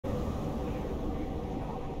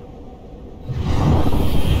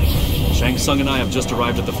Shang, Tsung, and I have just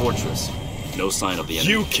arrived at the fortress. No sign of the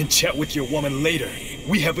enemy. You can chat with your woman later.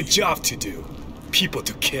 We have a job to do. People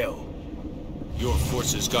to kill. Your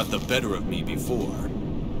forces got the better of me before.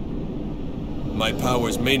 My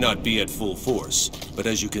powers may not be at full force, but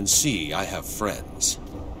as you can see, I have friends.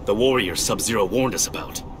 The warrior Sub-Zero warned us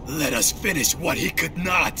about. Let us finish what he could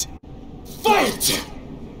not. Fight!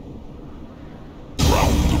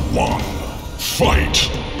 Round 1.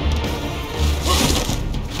 Fight!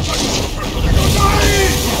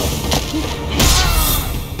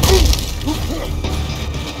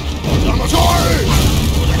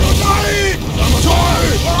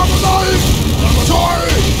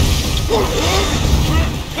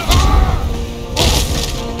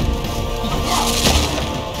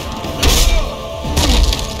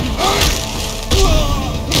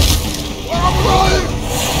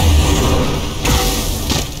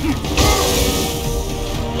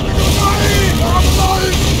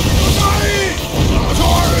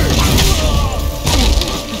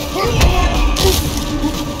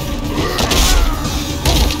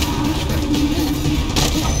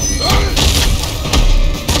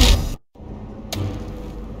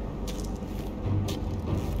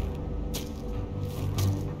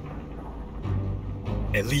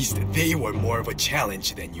 At least they were more of a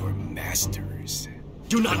challenge than your masters.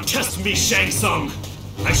 Do not test me, Shang Tsung!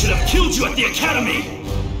 I should have killed you at the academy!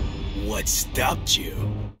 What stopped you?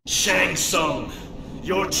 Shang Tsung,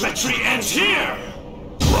 your treachery ends here!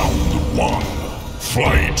 Round 1.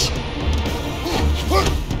 Fight!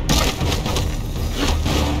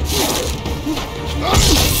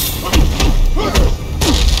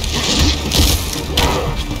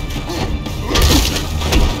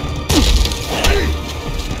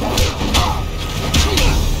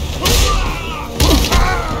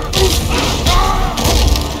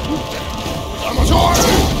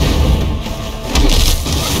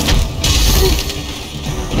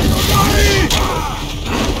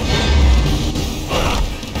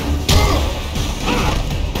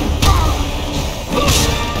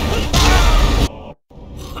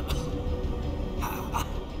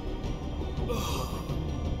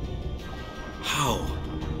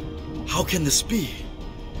 How can this be?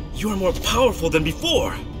 You are more powerful than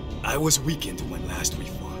before! I was weakened when last we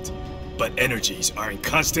fought, but energies are in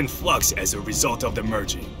constant flux as a result of the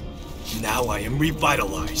merging. Now I am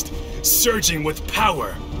revitalized, surging with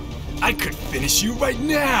power. I could finish you right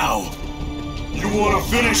now! You wanna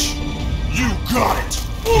finish? You got it!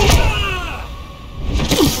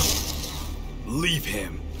 Leave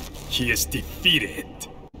him. He is defeated.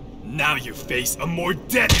 Now you face a more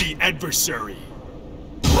deadly adversary.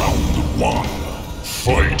 Round 1.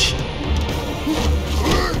 Fight!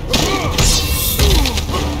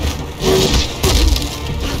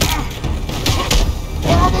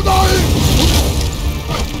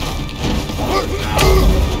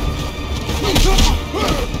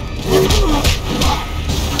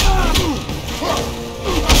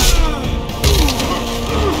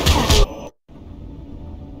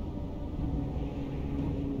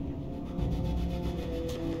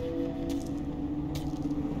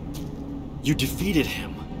 You defeated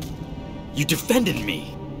him. You defended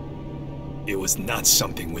me. It was not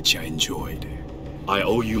something which I enjoyed. I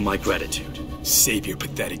owe you my gratitude. Save your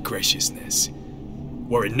pathetic graciousness.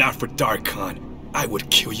 Were it not for Dark Khan, I would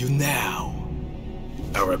kill you now.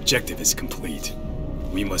 Our objective is complete.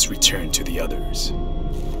 We must return to the others.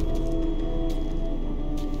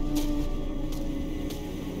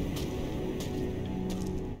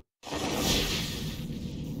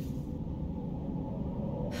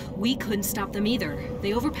 We couldn't stop them either.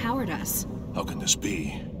 They overpowered us. How can this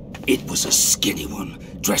be? It was a skinny one,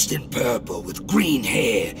 dressed in purple with green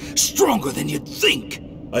hair, stronger than you'd think.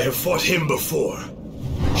 I have fought him before.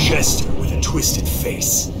 A jester with a twisted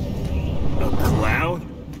face. A clown?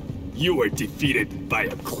 You were defeated by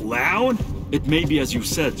a clown? It may be as you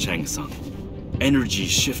said, Shang Tsung. Energy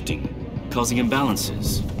shifting, causing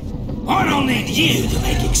imbalances. I don't need you to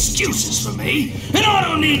make excuses for me, and I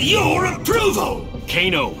don't need your approval!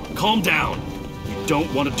 Kano, calm down. You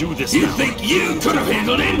don't want to do this You now. think you could have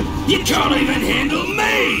handled him? You can't even handle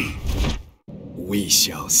me! We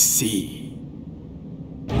shall see.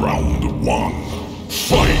 Round 1.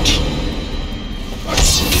 Fight!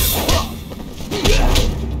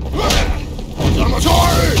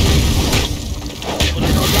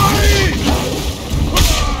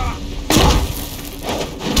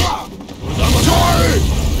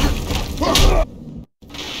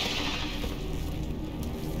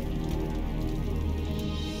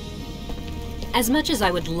 As much as I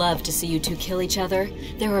would love to see you two kill each other,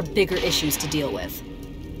 there are bigger issues to deal with.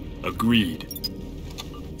 Agreed.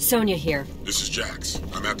 Sonya here. This is Jax.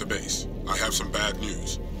 I'm at the base. I have some bad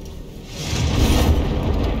news.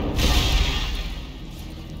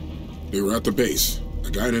 They were at the base. A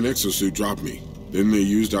guy in an exosuit dropped me. Then they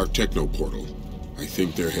used our techno portal. I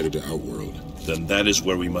think they're headed to Outworld. Then that is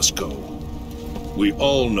where we must go. We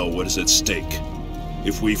all know what is at stake.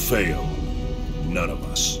 If we fail, none of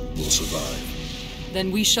us will survive.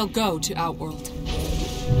 Then we shall go to Outworld.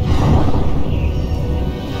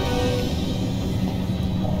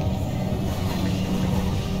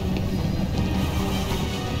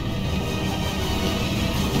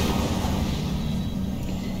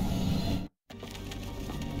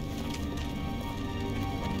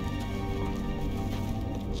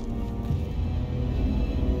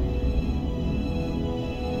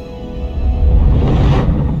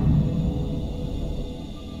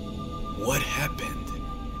 What happened?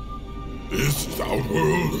 This is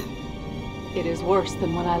Outworld. It is worse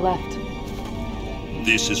than when I left.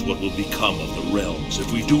 This is what will become of the realms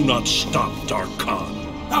if we do not stop Dark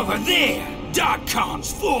Khan. Over there! Dark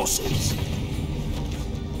Khan's forces!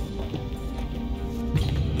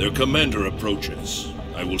 Their commander approaches.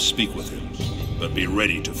 I will speak with him, but be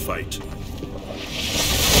ready to fight.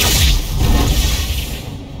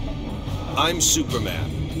 I'm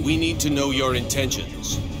Superman. We need to know your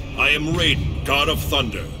intentions. I am Raiden, God of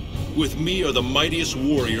Thunder. With me are the mightiest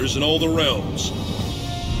warriors in all the realms.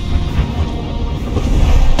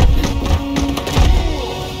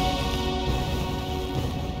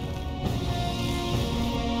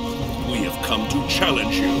 We have come to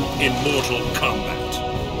challenge you in mortal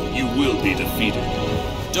combat. You will be defeated.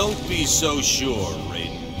 Don't be so sure,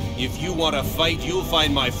 Raiden. If you want to fight, you'll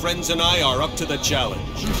find my friends and I are up to the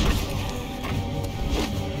challenge.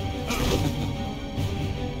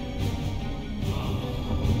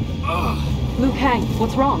 Liu Kang,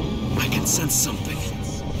 what's wrong? I can sense something.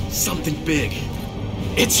 Something big.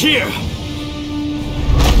 It's here!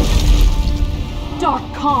 Dark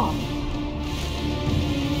Khan!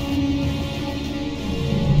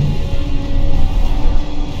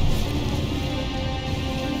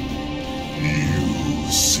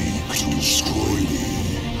 You seek to destroy me.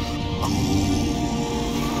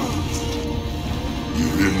 Good.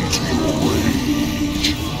 Give in to your rage.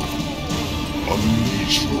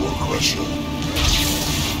 Unleash your aggression.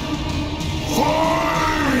 Fight!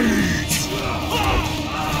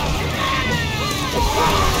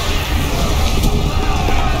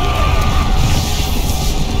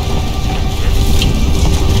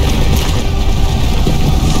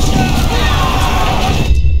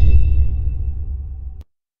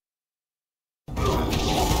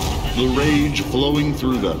 The rage flowing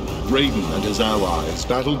through them, Raiden and his allies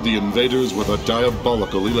battled the invaders with a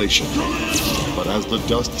diabolical elation. But as the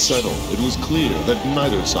dust settled, it was clear that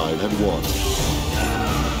neither side had won.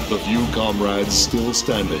 The few comrades still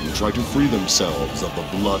standing tried to free themselves of the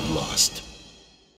bloodlust.